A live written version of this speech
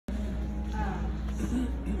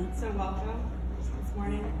So welcome this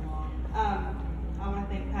morning. I want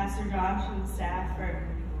to thank Pastor Josh and the staff for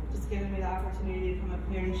just giving me the opportunity to come up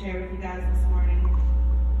here and share with you guys this morning.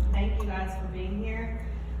 Thank you guys for being here.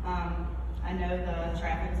 I know the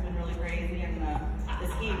traffic's been really crazy and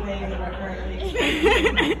this heat wave that we're currently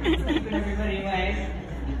experiencing is keeping everybody away.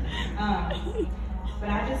 But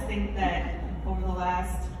I just think that over the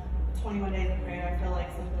last 21 days of prayer, I feel like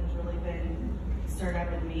something's really been stirred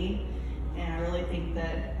up in me. And I really think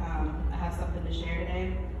that I have something to share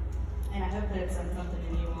today. And I hope that it's done something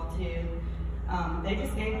in you all too. They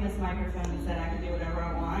just gave me this microphone and said I could do whatever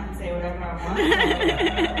I want and say whatever I want.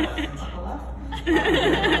 Hello?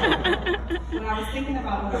 When I was thinking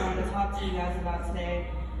about what I wanted to talk to you guys about today,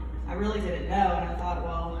 I really didn't know. And I thought,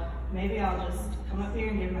 well, maybe I'll just come up here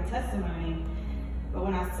and give my testimony. But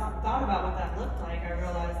when I thought about what that looked like, I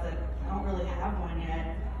realized that I don't really have one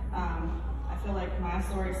yet. I feel like my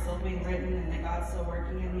story is still being written and that God's still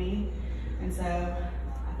working in me. And so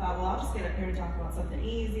I thought, well, I'll just get up here and talk about something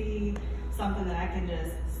easy, something that I can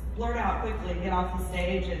just blurt out quickly and get off the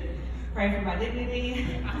stage and pray for my dignity.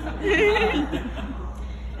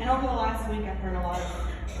 And over the last week, I've heard a lot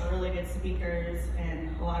of really good speakers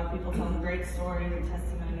and a lot of people telling great stories and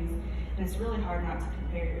testimonies. And it's really hard not to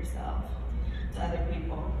compare yourself to other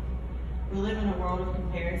people. We live in a world of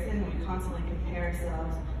comparison and we constantly compare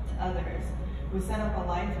ourselves to others. We set up a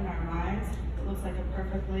life in our minds that looks like a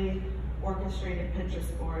perfectly orchestrated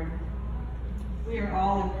Pinterest board. We are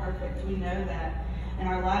all imperfect, we know that, and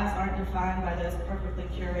our lives aren't defined by those perfectly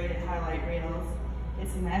curated highlight reels.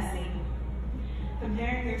 It's messy.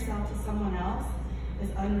 Comparing yourself to someone else is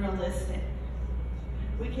unrealistic.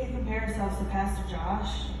 We can't compare ourselves to Pastor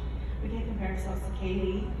Josh. We can't compare ourselves to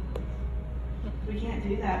Katie. We can't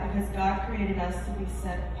do that because God created us to be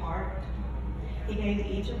set apart. He gave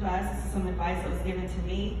each of us, this is some advice that was given to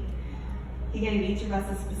me, He gave each of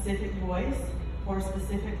us a specific voice for a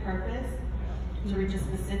specific purpose to reach a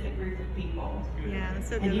specific group of people. Yeah, that's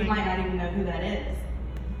so good. And you might not even know who that is.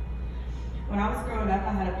 When I was growing up,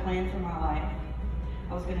 I had a plan for my life.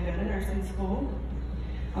 I was going to go to nursing school.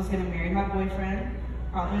 I was going to marry my boyfriend,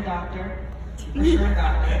 probably a doctor, for sure a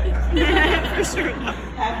doctor. For sure.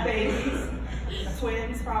 Have babies,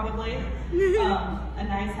 twins probably, a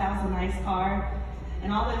nice house, a nice car,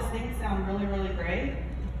 and all those things sound really, really great.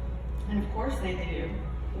 And of course they do,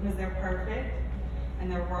 because they're perfect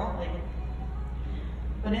and they're worldly.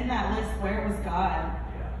 But in that list, where was God?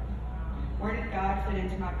 Where did God fit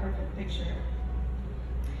into my perfect picture?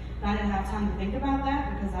 And I didn't have time to think about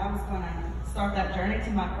that because I was going to start that journey to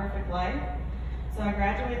my perfect life. So I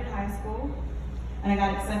graduated high school and I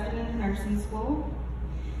got accepted into nursing school.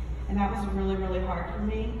 And that was really, really hard for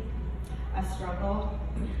me. I struggled.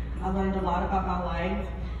 I learned a lot about my life.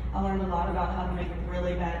 I learned a lot about how to make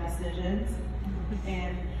really bad decisions.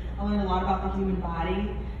 And I learned a lot about the human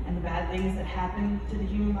body and the bad things that happen to the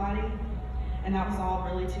human body. And that was all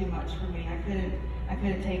really too much for me. I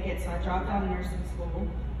couldn't take it, so I dropped out of nursing school.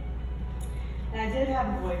 And I did have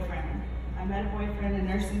a boyfriend. I met a boyfriend in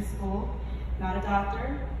nursing school, not a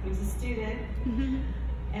doctor, he was a student.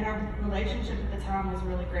 And our relationship at the time was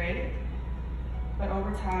really great. But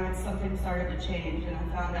over time, something started to change, and I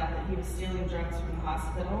found out that he was stealing drugs from the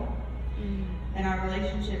hospital. And our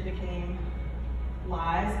relationship became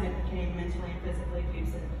lies, and it became mentally and physically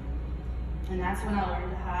abusive. And that's when I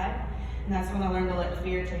learned to hide, and that's when I learned to let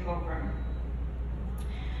fear take over.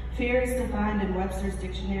 Fear is defined in Webster's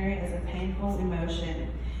dictionary as a painful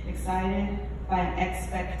emotion, excited by an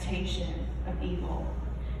expectation of evil.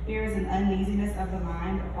 Fear is an uneasiness of the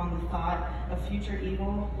mind upon the thought of future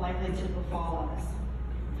evil likely to befall us.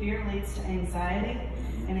 Fear leads to anxiety,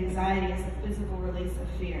 and anxiety is the physical release of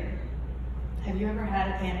fear. Have you ever had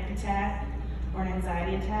a panic attack or an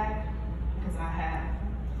anxiety attack? Because I have.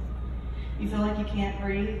 You feel like you can't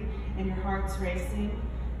breathe, and your heart's racing,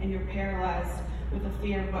 and you're paralyzed with the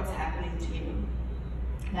fear of what's happening to you.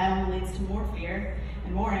 That only leads to more fear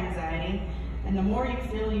and more anxiety, and the more you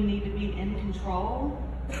feel you need to be in control,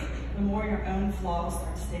 the more your own flaws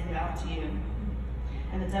start to stand out to you.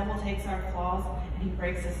 And the devil takes our flaws and he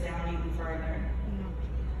breaks us down even further.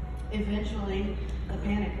 Eventually, the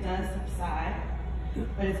panic does subside,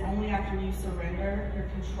 but it's only after you surrender your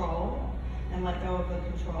control and let go of the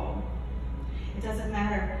control. It doesn't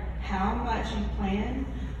matter how much you plan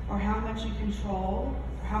or how much you control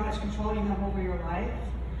or how much control you have over your life,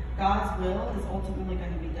 God's will is ultimately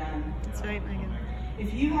going to be done. That's right, Megan.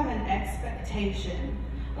 If you have an expectation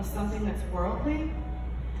of something that's worldly,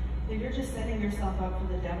 then you're just setting yourself up for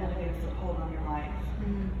the devil to get a foothold on your life.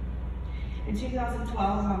 In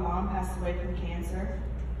 2012, my mom passed away from cancer,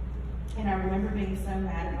 and I remember being so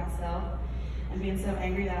mad at myself and being so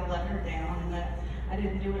angry that I let her down and that I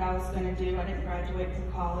didn't do what I was going to do. I didn't graduate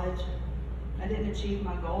from college. I didn't achieve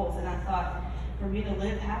my goals, and I thought for me to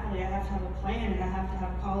live happily, I have to have a plan and I have to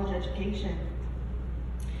have a college education.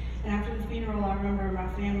 And after the funeral, I remember my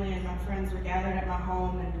family and my friends were gathered at my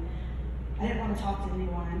home, and I didn't want to talk to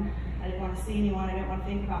anyone. I didn't want to see anyone. I didn't want to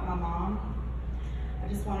think about my mom. I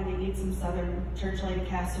just wanted to eat some Southern church lady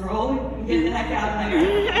casserole and get the heck out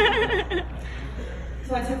of there.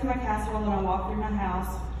 So I took my casserole and I walked through my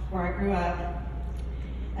house where I grew up,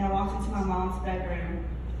 and I walked into my mom's bedroom,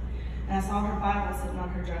 and I saw her Bible sitting on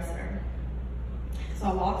her dresser. So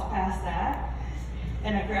I walked past that,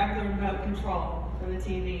 and I grabbed the remote control for the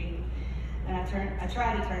TV, and I tried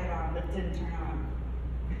to turn it on, but it didn't turn on.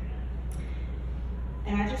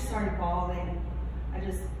 And I just started bawling.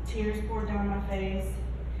 Tears poured down my face,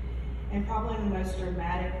 and probably in the most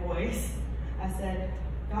dramatic voice, I said,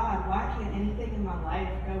 God, why can't anything in my life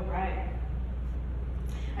go right?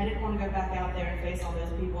 I didn't want to go back out there and face all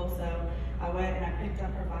those people, so I went and I picked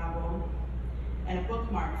up her Bible, and a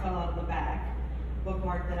bookmark fell out of the back. A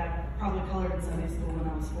bookmark that I probably colored in Sunday school when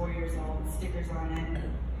I was 4 years old, stickers on it.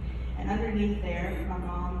 And underneath there, my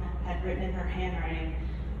mom had written in her handwriting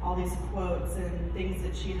all these quotes and things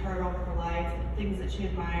that she'd heard over her life, things that she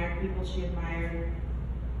admired, people she admired.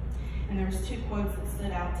 And there was 2 quotes that stood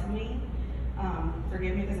out to me.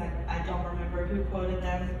 Forgive me because I don't remember who quoted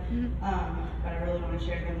them, but I really want to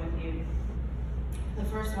share them with you. The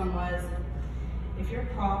first one was, if your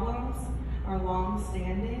problems are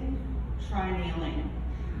long-standing, try kneeling.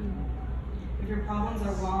 If your problems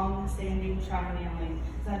are long-standing, try kneeling.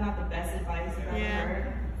 Is that not the best advice I've ever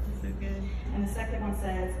heard? So good. And the second one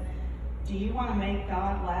says, do you want to make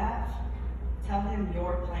God laugh? Tell him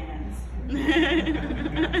your plans.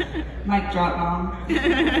 Mic drop, Mom.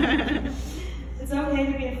 It's okay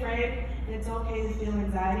to be afraid, and it's okay to feel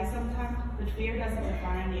anxiety sometimes, but fear doesn't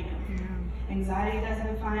define you. Anxiety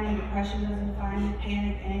doesn't define you, depression doesn't define you,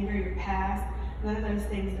 panic, anger, your past, none of those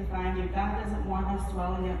things define you. God doesn't want us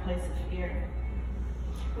dwelling in a place of fear.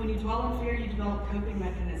 When you dwell in fear, you develop coping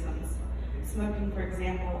mechanisms. Smoking, for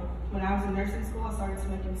example. When I was in nursing school, I started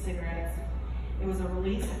smoking cigarettes. It was a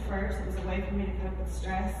release at first. It was a way for me to cope with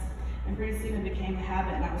stress. And pretty soon it became a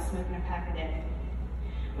habit, and I was smoking a pack a day.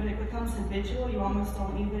 When it becomes habitual, you almost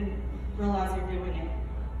don't even realize you're doing it.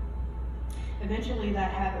 Eventually,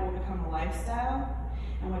 that habit will become a lifestyle,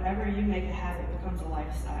 and whatever you make a habit becomes a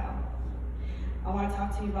lifestyle. I want to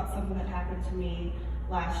talk to you about something that happened to me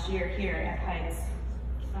last year here at Heights.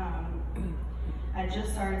 I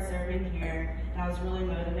just started serving here, and I was really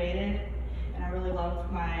motivated, and I really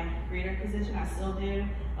loved my greeter position. I still do.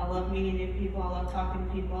 I love meeting new people. I love talking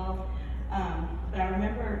to people. But I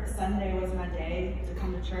remember Sunday was my day to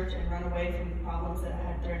come to church and run away from the problems that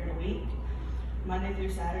I had during the week. Monday through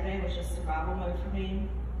Saturday was just survival mode for me.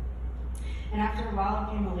 And after a while,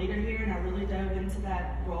 I became a leader here, and I really dove into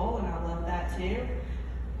that role, and I love that too.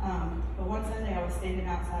 But one Sunday, I was standing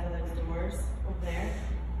outside of those doors over there.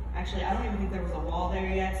 Actually, I don't even think there was a wall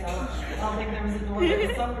there yet, so I don't think there was a door. There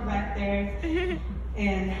was somewhere back there.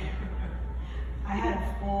 And I had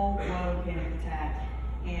a full-blown panic attack,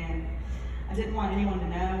 and I didn't want anyone to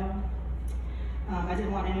know. I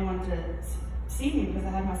didn't want anyone to see me because I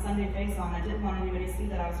had my Sunday face on. I didn't want anybody to see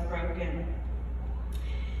that I was broken.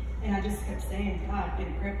 And I just kept saying, God, get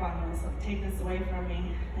a grip on this, like, take this away from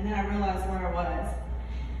me. And then I realized where I was.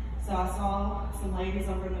 So I saw some ladies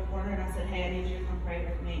over in the corner, and I said, hey, I need you to come pray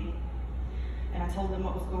with me. And I told them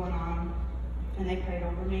what was going on, and they prayed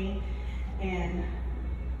over me. And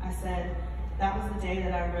I said, that was the day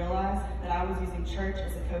that I realized that I was using church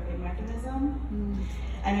as a coping mechanism.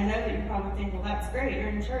 And I know that you're probably thinking, well, that's great, you're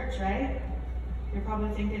in church, right? You're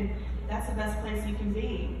probably thinking, that's the best place you can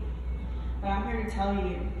be. But I'm here to tell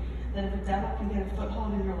you that if the devil can get a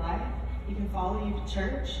foothold in your life, he can follow you to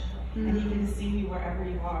church, and he can deceive you wherever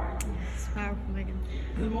you are. It's powerful, Megan.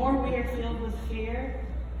 The more we are filled with fear,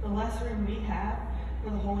 the less room we have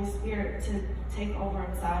for the Holy Spirit to take over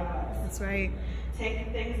inside of us. That's right. Take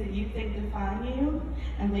the things that you think define you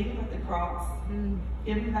and leave them at the cross.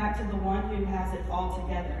 Give them back to the one who has it all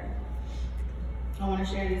together. I want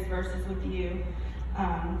to share these verses with you.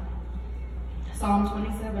 Psalm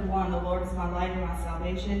 27:1, the Lord is my light and my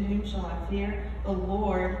salvation. Whom shall I fear? The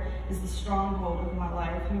Lord is the stronghold of my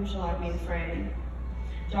life. Whom shall I be afraid?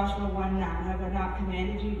 Joshua 1:9, have I not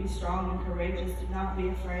commanded you, be strong and courageous? Do not be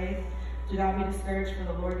afraid. Do not be discouraged,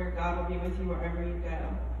 for the Lord your God will be with you wherever you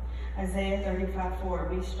go. Isaiah 35:4,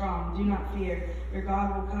 be strong, do not fear. Your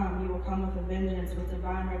God will come. He will come with a vengeance, with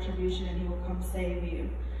divine retribution, and he will come save you.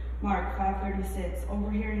 Mark 5:36,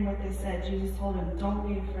 overhearing what they said, Jesus told him, don't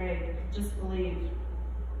be afraid, just believe.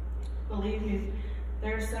 Believe me,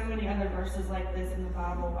 there are so many other verses like this in the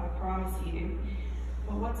Bible, I promise you.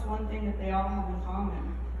 But what's one thing that they all have in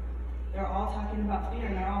common? They're all talking about fear,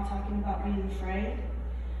 and they're all talking about being afraid.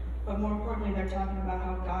 But more importantly, they're talking about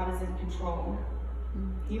how God is in control.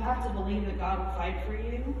 You have to believe that God will fight for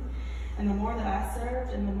you. And the more that I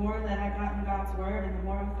served, and the more that I got in God's word, and the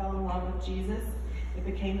more I fell in love with Jesus, it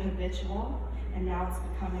became habitual, and now it's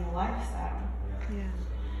becoming a lifestyle. Yeah.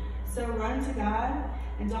 So run to God,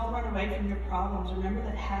 and don't run away from your problems. Remember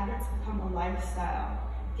that habits become a lifestyle.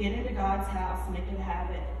 Get into God's house, make it a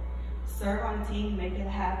habit. Serve on a team, make it a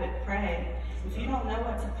habit. Pray. If you don't know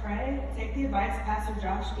what to pray, take the advice Pastor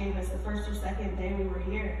Josh gave us the first or second day we were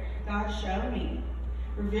here. God, show me.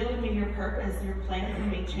 Reveal to me your purpose, your plan for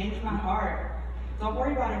me. Change my heart. Don't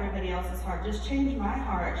worry about everybody else's heart. Just change my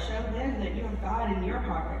heart. Show them that you have God in your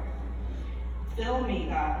heart. Fill me,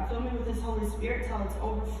 God. Fill me with this Holy Spirit till it's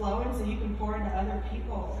overflowing so you can pour into other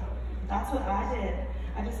people. That's what I did.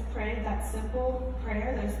 I just prayed that simple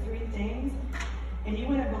prayer, those 3 things, and you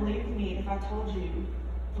wouldn't believe me if I told you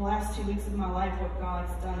the last 2 weeks of my life what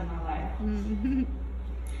God's done in my life.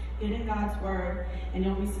 Get in God's word, and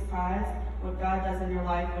you'll be surprised what God does in your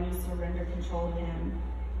life when you surrender control to Him.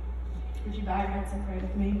 Would you bow your heads and pray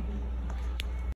with me?